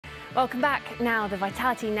Welcome back. Now, the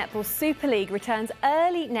Vitality Netball Super League returns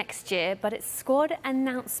early next year, but it's squad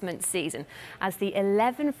announcement season as the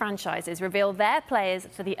 11 franchises reveal their players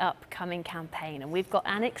for the upcoming campaign. And we've got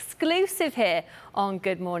an exclusive here on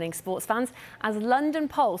Good Morning Sports Fans as London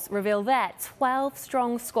Pulse reveal their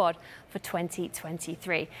 12-strong squad for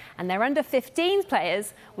 2023. And their under-15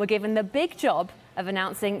 players were given the big job of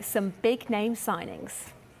announcing some big-name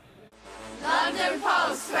signings. London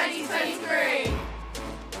Pulse 2023.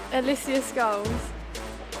 Alicia Scholes.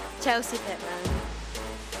 Chelsea Pittman.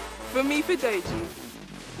 Fumi Fidoji.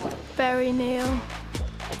 Berry Neal.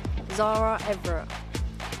 Zara Everett.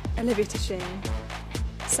 Olivia Tasheen.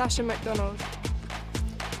 Sasha McDonald.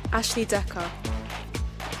 Ashley Decker.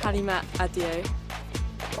 Halimat Adio.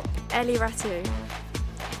 Ellie Ratu.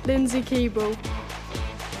 Lindsay Keeble.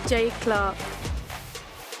 Jade Clark.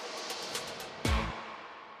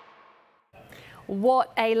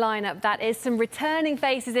 What a lineup that is. Some returning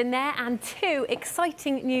faces in there and two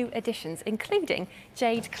exciting new additions, including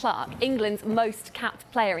Jade Clark, England's most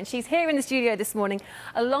capped player. And she's here in the studio this morning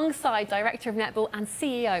alongside Director of Netball and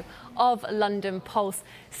CEO of London Pulse,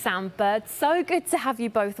 Sam Bird. So good to have you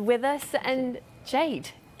both with us. And Jade,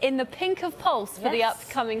 in the pink of Pulse for the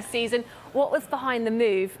upcoming season, what was behind the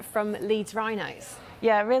move from Leeds Rhinos?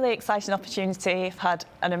 Yeah, really exciting opportunity. I've had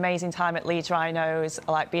an amazing time at Leeds Rhinos.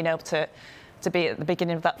 I like being able to be at the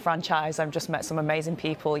beginning of that franchise. I've just met some amazing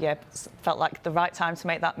people. Yeah, felt like the right time to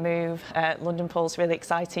make that move. London Pulse, really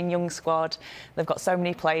exciting, young squad. They've got so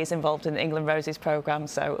many players involved in the England Roses programme,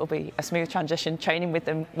 so it'll be a smooth transition, training with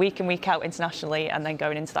them week in, week out internationally, and then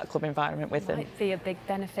going into that club environment with them. Might be a big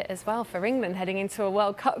benefit as well for England heading into a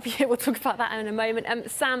World Cup year. We'll talk about that in a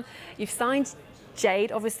moment. Sam, you've signed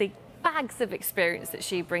Jade, obviously bags of experience that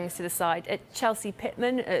she brings to the side. At Chelsea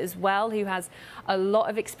Pittman as well, who has a lot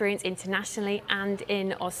of experience internationally and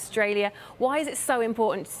in Australia. Why is it so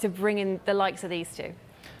important to bring in the likes of these two?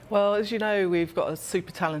 Well, as you know, we've got a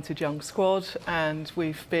super talented young squad and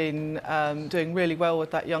we've been doing really well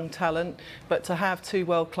with that young talent. But to have two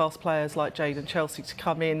world-class players like Jade and Chelsea to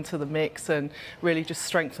come into the mix and really just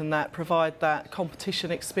strengthen that, provide that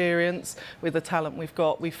competition experience with the talent we've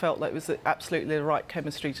got, we felt that it was absolutely the right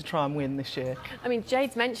chemistry to try and win this year. I mean,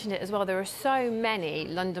 Jade's mentioned it as well. There are so many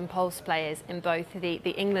London Pulse players in both the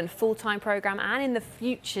England full-time programme and in the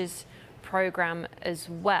Futures programme as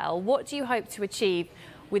well. What do you hope to achieve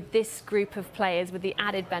with this group of players, with the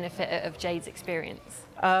added benefit of Jade's experience?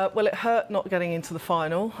 Well, it hurt not getting into the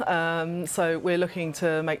final, so we're looking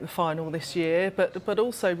to make the final this year, but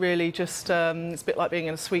also really just it's a bit like being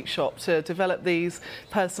in a sweet shop, to develop these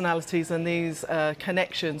personalities and these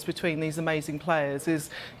connections between these amazing players is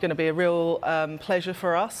going to be a real pleasure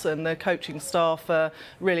for us, and the coaching staff are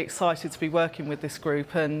really excited to be working with this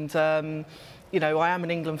group. And you know, I am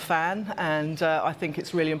an England fan, and I think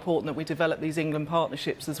it's really important that we develop these England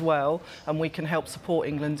partnerships as well, and we can help support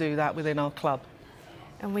England do that within our club.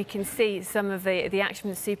 And we can see some of the action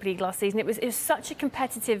in the Super League last season. It was such a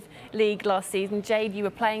competitive league last season. Jade, you were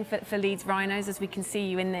playing for Leeds Rhinos, as we can see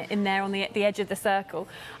you in there on the edge of the circle.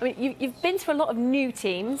 I mean, you've been to a lot of new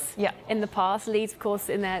teams in the past. Leeds, of course,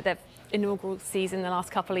 in their inaugural season the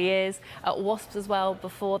last couple of years, at Wasps as well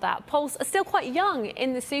before that. Pulse are still quite young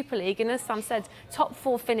in the Super League, and as Sam said, top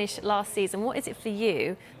 4 finish last season. What is it for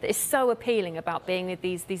you that is so appealing about being with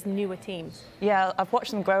these newer teams? Yeah, I've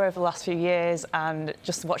watched them grow over the last few years, and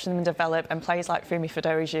just watching them develop, and players like Fumi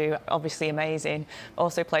Fidoji, obviously amazing.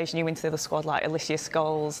 Also players new into the squad like Alicia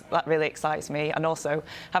Scholes, that really excites me, and also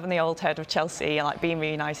having the old head of Chelsea and like being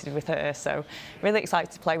reunited with her, so really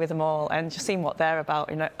excited to play with them all and just seeing what they're about.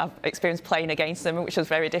 You know, I've experienced playing against them, which was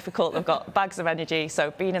very difficult. They've got bags of energy, so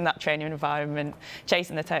being in that training environment,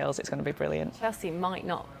 chasing the tails, it's going to be brilliant. Chelsea might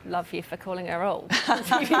not love you for calling her old this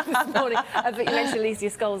morning, but you mentioned Alicia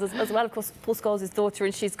Scholes as well. Of course, Paul Scholes' daughter,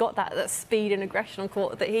 and she's got that speed and aggression on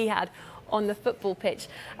court that he had on the football pitch.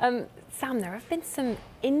 Sam, there have been some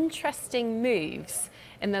interesting moves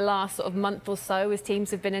in the last sort of month or so as teams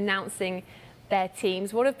have been announcing their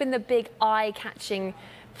teams. What have been the big eye-catching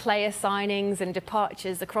player signings and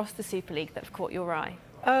departures across the Super League that have caught your eye?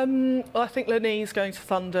 I think Lanise going to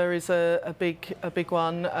Thunder is a big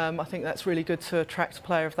one. I think that's really good to attract a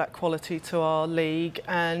player of that quality to our league,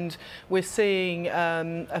 and we're seeing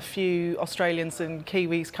a few Australians and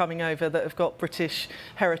Kiwis coming over that have got British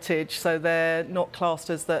heritage, so they're not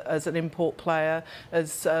classed as an import player.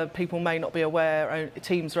 As people may not be aware,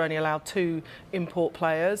 teams are only allowed 2 import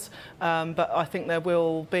players, but I think there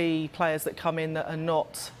will be players that come in that are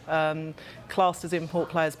not classed as import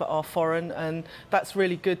players but are foreign, and that's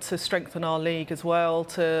really good to strengthen our league as well,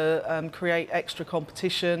 to create extra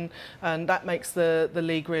competition, and that makes the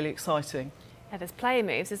league really exciting. Yeah, there's player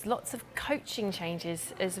moves, there's lots of coaching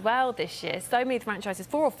changes as well this year. So many franchises,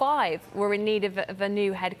 4 or 5, were in need of a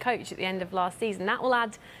new head coach at the end of last season. That will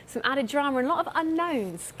add some added drama and a lot of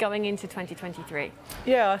unknowns going into 2023.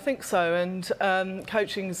 Yeah, I think so. And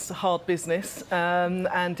coaching's hard business,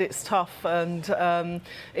 and it's tough, and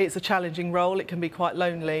it's a challenging role. It can be quite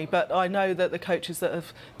lonely. But I know that the coaches that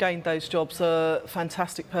have gained those jobs are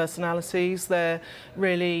fantastic personalities. They're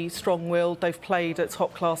really strong-willed. They've played at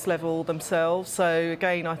top-class level themselves. So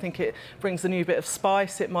again, I think it brings a new bit of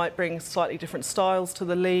spice. It might bring slightly different styles to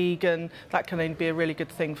the league, and that can only be a really good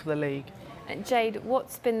thing for the league. Jade,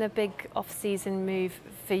 what's been the big off-season move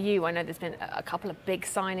for you? I know there's been a couple of big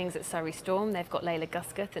signings at Surrey Storm. They've got Layla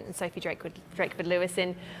Guscott and Sophie Drakeford-Lewis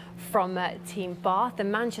in from Team Bath. The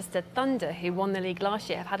Manchester Thunder, who won the league last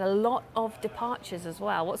year, have had a lot of departures as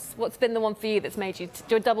well. What's been the one for you that's made you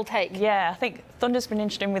do a double take? Yeah, I think Thunder's been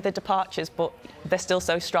interesting with the departures, but they're still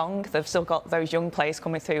so strong. They've still got those young players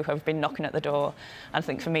coming through who have been knocking at the door. And I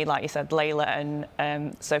think for me, like you said, Layla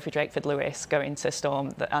and Sophie Drakeford-Lewis going to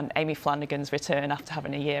Storm, and Amy Flanagan's return after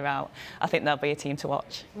having a year out, I think they'll be a team to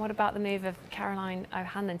watch. What about the move of Caroline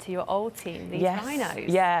O'Hanlon to your old team, Leeds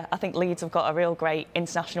Rhinos? Yeah, I think Leeds have got a real great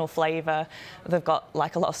international flavour. They've got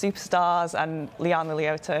like a lot of superstars, and Liana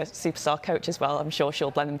Leota, superstar coach as well. I'm sure she'll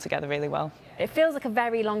blend them together really well. It feels like a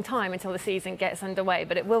very long time until the season gets underway,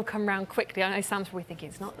 but it will come round quickly. I know Sam's probably thinking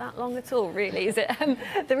it's not that long at all, really, is it?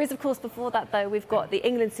 There is, of course, before that, though, we've got the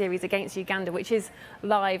England series against Uganda, which is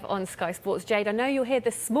live on Sky Sports. Jade, I know you're here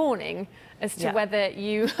this morning as to whether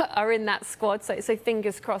you are in that squad, so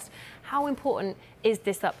fingers crossed. How important is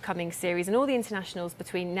this upcoming series and all the internationals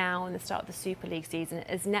between now and the start of the Super League season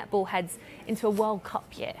as netball heads into a World Cup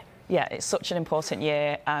year? Yeah, it's such an important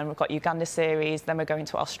year, and we've got Uganda series, then we're going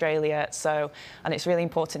to Australia, and it's really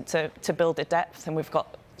important to build a depth, and we've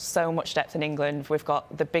got so much depth in England. We've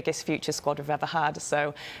got the biggest future squad we've ever had,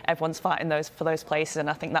 so everyone's fighting for those places, and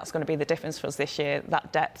I think that's going to be the difference for us this year,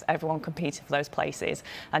 that depth, everyone competing for those places.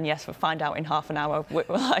 And yes, we'll find out in half an hour which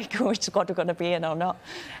squad we're going to be in or not.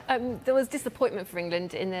 There was disappointment for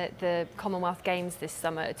England in the Commonwealth Games this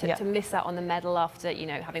summer to miss out on the medal after, you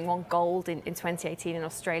know, having won gold in 2018 in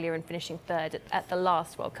Australia and finishing third at the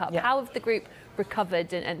last World Cup. How have the group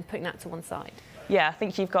recovered and putting that to one side? Yeah, I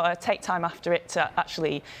think you've got to take time after it to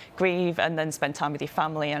actually grieve and then spend time with your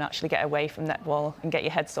family and actually get away from netball and get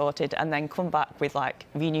your head sorted and then come back with like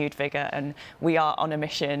renewed vigour. And we are on a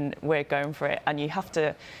mission, we're going for it. And you have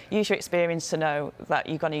to use your experience to know that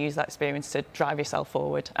you're going to use that experience to drive yourself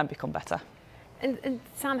forward and become better. And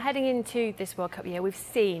Sam, heading into this World Cup year, we've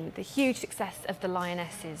seen the huge success of the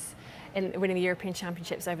Lionesses in winning the European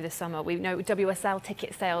Championships over the summer. We know WSL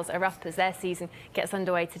ticket sales are up as their season gets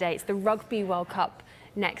underway today. It's the Rugby World Cup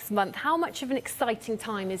next month. How much of an exciting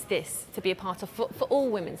time is this to be a part of for all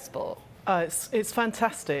women's sport? It's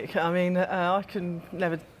fantastic. I mean, I can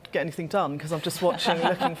never get anything done because I'm just watching,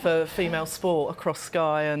 looking for female sport across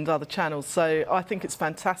Sky and other channels. So I think it's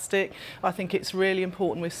fantastic. I think it's really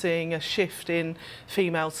important we're seeing a shift in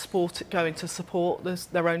female sport going to support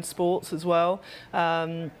their own sports as well.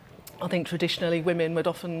 I think traditionally women would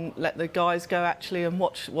often let the guys go actually and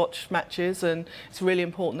watch matches, and it's really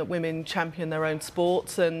important that women champion their own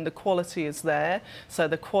sports, and the quality is there. So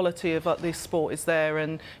the quality of this sport is there,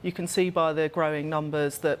 and you can see by the growing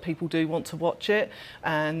numbers that people do want to watch it,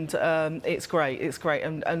 and it's great. It's great,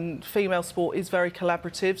 and female sport is very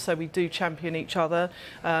collaborative, so we do champion each other,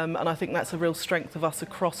 and I think that's a real strength of us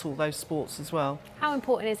across all those sports as well. How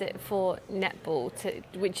important is it for netball,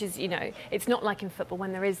 which is, you know, it's not like in football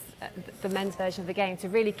when there is the men's version of the game, to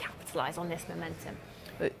really capitalise on this momentum?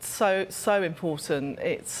 It's so important.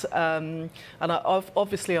 It's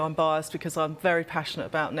obviously I'm biased because I'm very passionate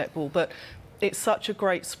about netball, but it's such a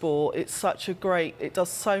great sport. It does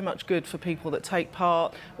so much good for people that take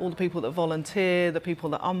part, all the people that volunteer, the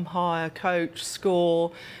people that umpire, coach,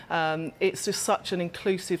 score. It's just such an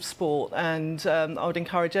inclusive sport, and I would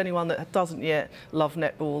encourage anyone that doesn't yet love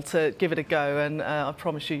netball to give it a go, and I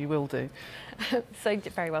promise you will do. So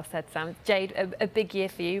very well said, Sam. Jade, a big year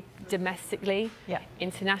for you domestically,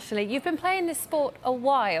 internationally. You've been playing this sport a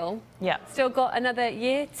while. Yeah. Still got another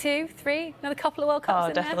year, 2, 3, another couple of World Cups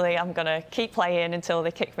in definitely. there? I'm going to keep playing until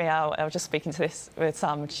they kick me out. I was just speaking to this with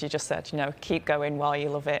Sam. She just said, you know, keep going while you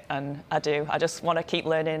love it, and I do. I just want to keep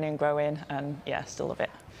learning and growing, and yeah, still love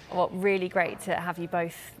it. Well, really great to have you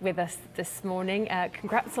both with us this morning.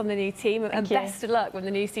 Congrats on the new team, and best of luck when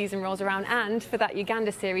the new season rolls around, and for that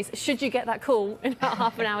Uganda series, should you get that call in about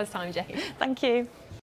half an hour's time, Jade. Thank you.